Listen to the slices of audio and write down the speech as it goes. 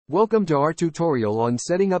Welcome to our tutorial on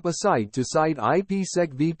setting up a site-to-site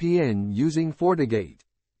IPsec VPN using FortiGate.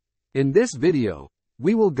 In this video,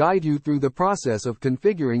 we will guide you through the process of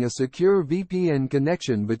configuring a secure VPN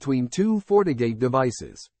connection between two FortiGate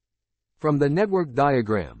devices. From the network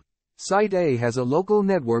diagram, Site A has a local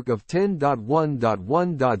network of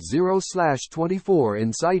 10.1.1.0/24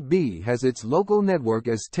 and Site B has its local network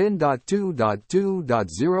as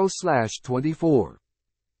 10.2.2.0/24.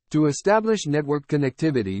 To establish network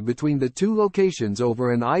connectivity between the two locations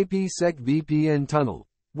over an IPsec VPN tunnel,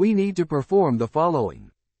 we need to perform the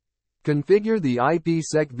following. Configure the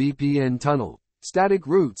IPsec VPN tunnel, static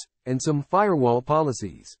routes, and some firewall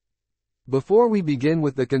policies. Before we begin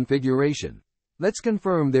with the configuration, let's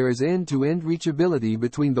confirm there is end-to-end reachability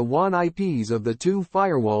between the WAN IPs of the two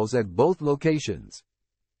firewalls at both locations.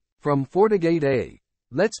 From FortiGate A,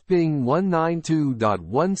 let's ping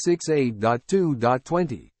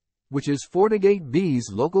 192.168.2.20. which is FortiGate B's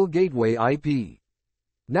local gateway IP.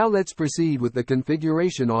 Now let's proceed with the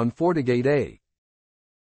configuration on FortiGate A.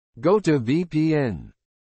 Go to VPN.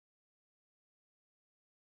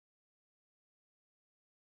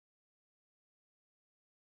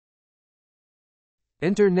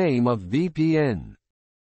 Enter name of VPN.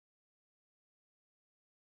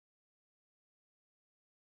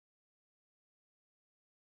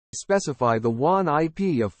 Specify the WAN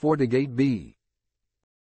IP of FortiGate B.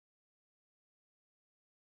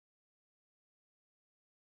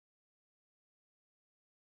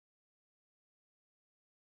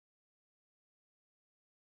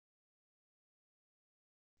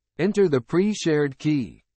 Enter the pre-shared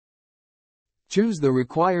key. Choose the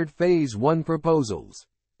required Phase 1 proposals.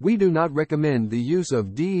 We do not recommend the use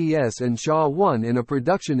of DES and SHA-1 in a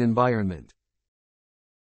production environment.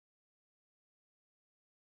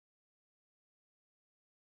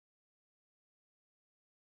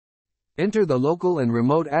 Enter the local and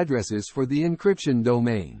remote addresses for the encryption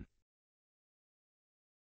domain.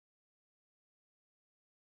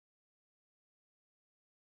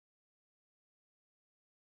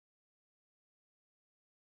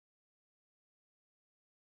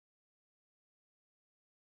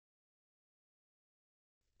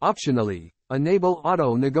 Optionally, enable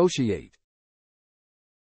auto-negotiate.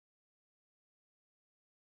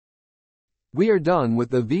 We are done with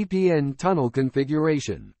the VPN tunnel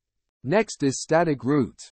configuration. Next is static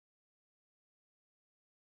routes.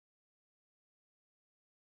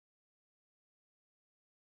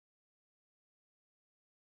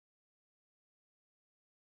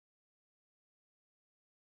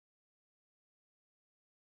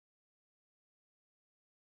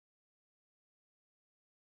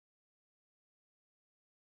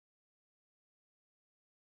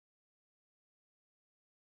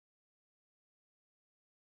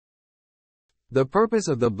 The purpose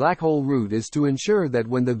of the black hole route is to ensure that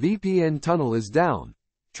when the VPN tunnel is down,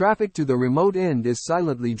 traffic to the remote end is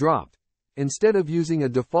silently dropped, instead of using a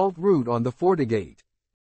default route on the FortiGate.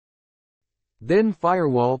 Then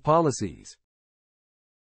firewall policies.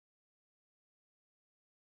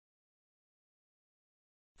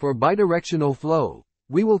 For bidirectional flow,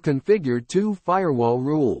 we will configure two firewall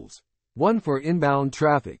rules, one for inbound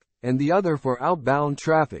traffic, and the other for outbound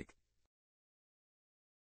traffic.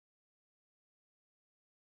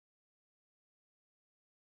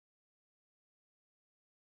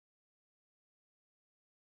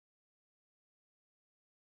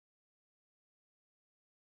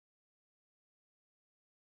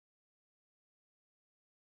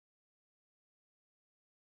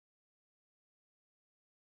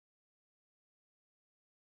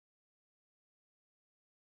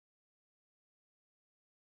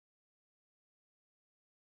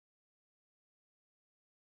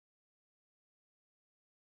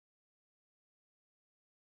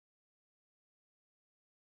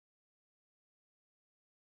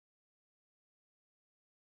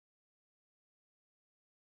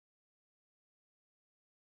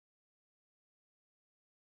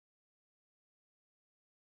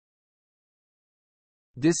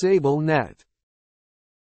 Disable NAT.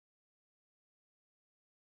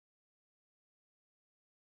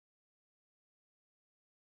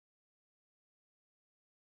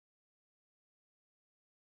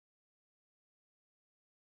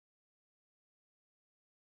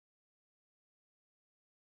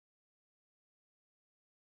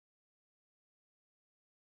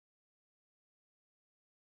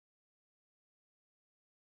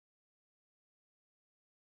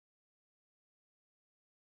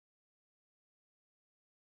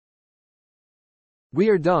 We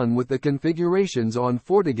are done with the configurations on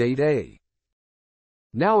FortiGate A.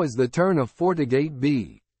 Now is the turn of FortiGate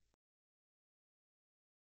B.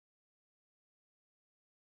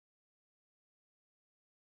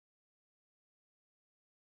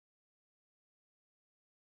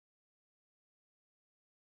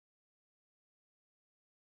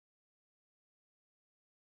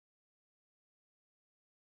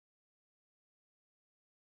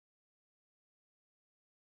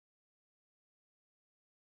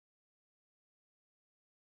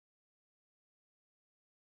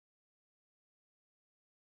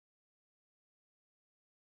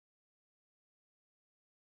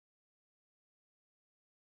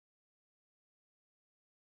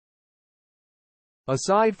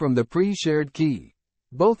 Aside from the pre-shared key,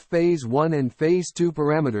 both Phase 1 and Phase 2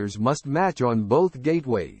 parameters must match on both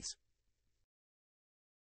gateways.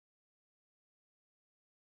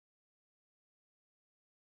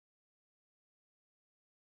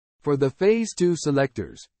 For the Phase 2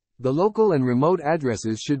 selectors, the local and remote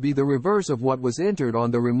addresses should be the reverse of what was entered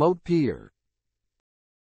on the remote peer.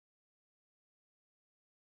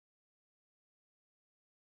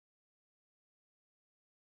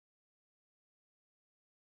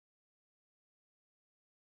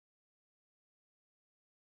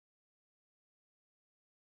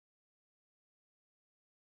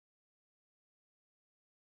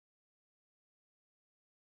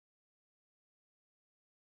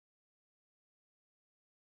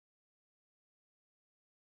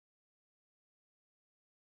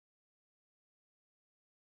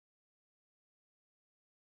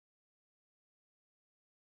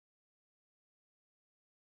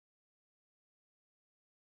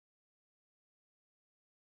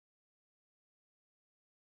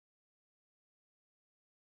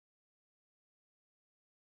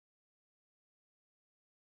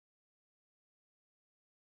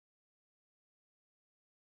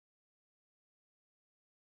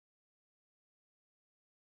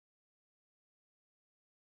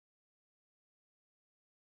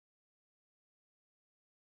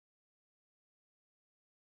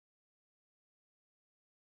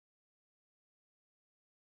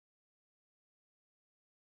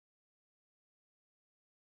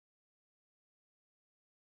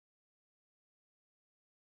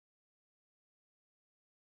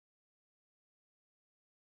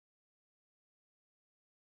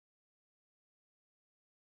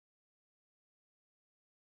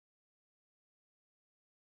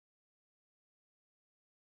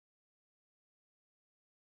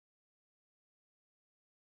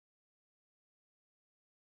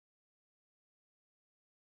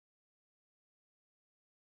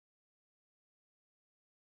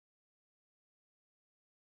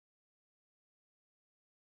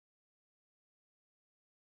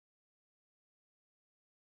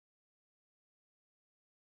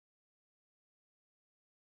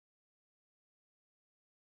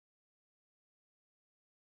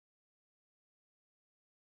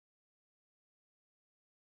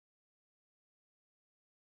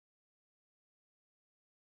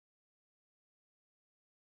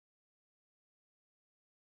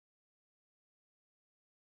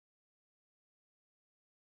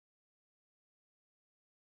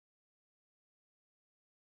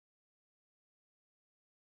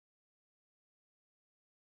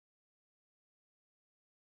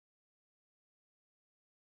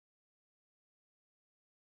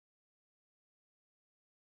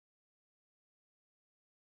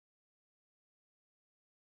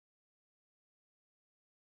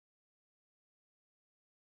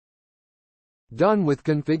 Done with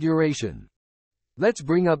configuration. Let's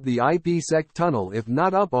bring up the IPsec tunnel if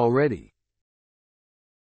not up already.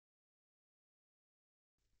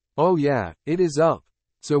 Oh yeah, it is up.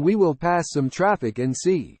 So we will pass some traffic and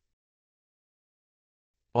see.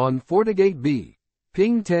 On FortiGate B,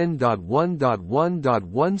 ping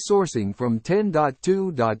 10.1.1.1 sourcing from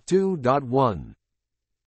 10.2.2.1.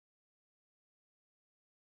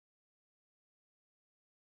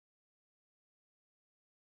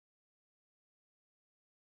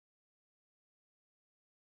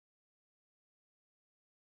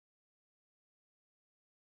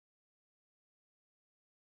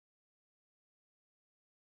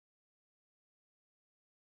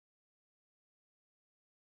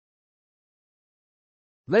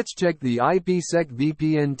 Let's check the IPsec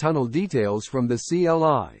VPN tunnel details from the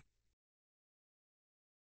CLI.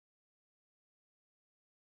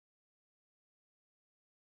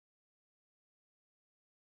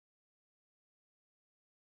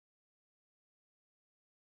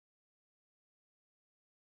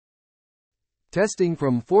 Testing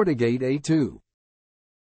from FortiGate A2.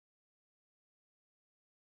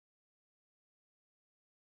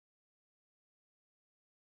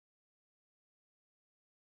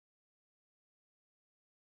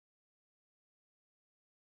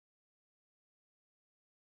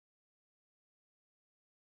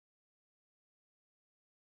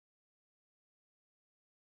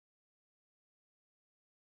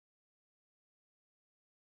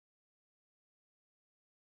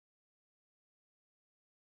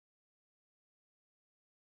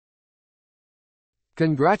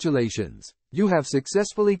 Congratulations! You have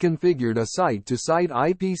successfully configured a site-to-site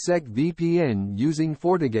IPsec VPN using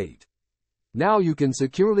FortiGate. Now you can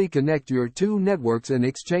securely connect your two networks and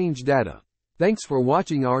exchange data. Thanks for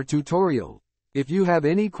watching our tutorial. If you have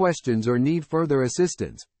any questions or need further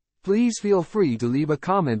assistance, Please feel free to leave a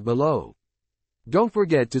comment below. Don't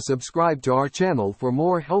forget to subscribe to our channel for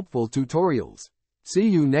more helpful tutorials. See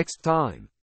you next time.